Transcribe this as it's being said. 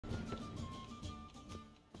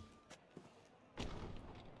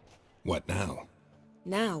What now?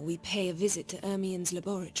 Now we pay a visit to Ermien's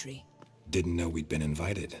laboratory. Didn't know we'd been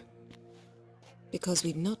invited. Because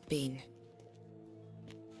we've not been.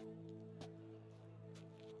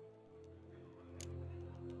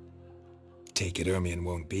 Take it Ermien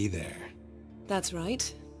won't be there. That's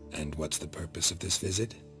right. And what's the purpose of this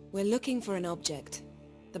visit? We're looking for an object.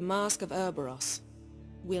 The Mask of Kerberos.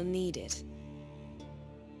 We'll need it.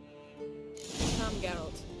 Come,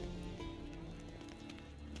 Geralt.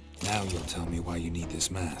 Now you'll tell me why you need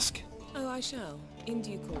this mask. Oh, I shall. In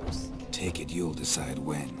due course. Take it you'll decide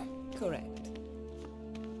when. Correct.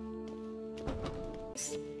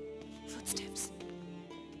 Footsteps.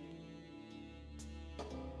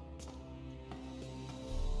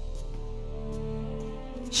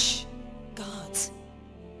 Shh! Guards.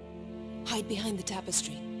 Hide behind the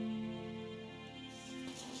tapestry.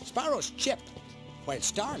 Sparrows chip, while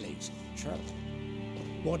starlings chirp.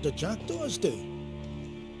 What do jackdaws do?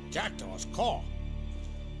 Jackdaws caw.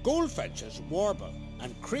 Goldfinches warble,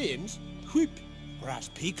 and cranes whoop, whereas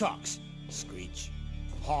peacocks screech.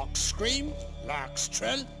 Hawks scream, larks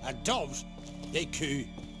trill, and doves, they coo.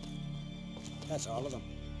 That's all of them.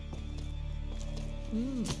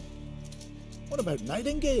 What about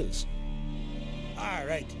nightingales? All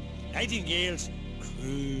right, nightingales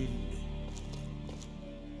croon.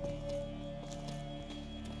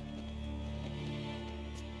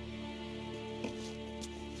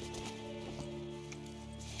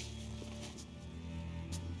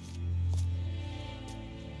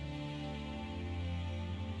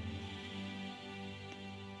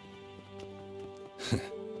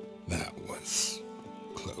 That was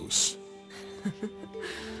close.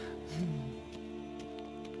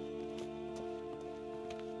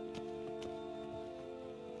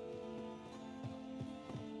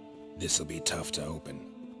 This'll be tough to open.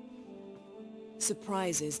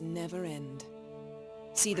 Surprises never end.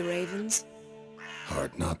 See the ravens?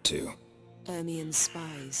 Hard not to. Ermien's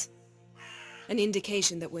spies. An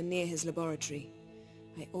indication that we're near his laboratory.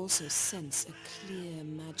 I also sense a clear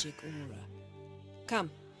magic aura. Come,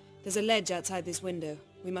 there's a ledge outside this window.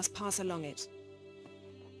 We must pass along it.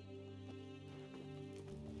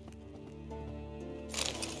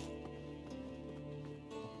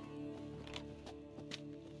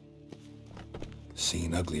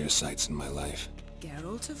 Seen uglier sights in my life.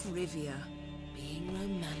 Geralt of Rivia, being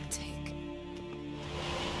romantic.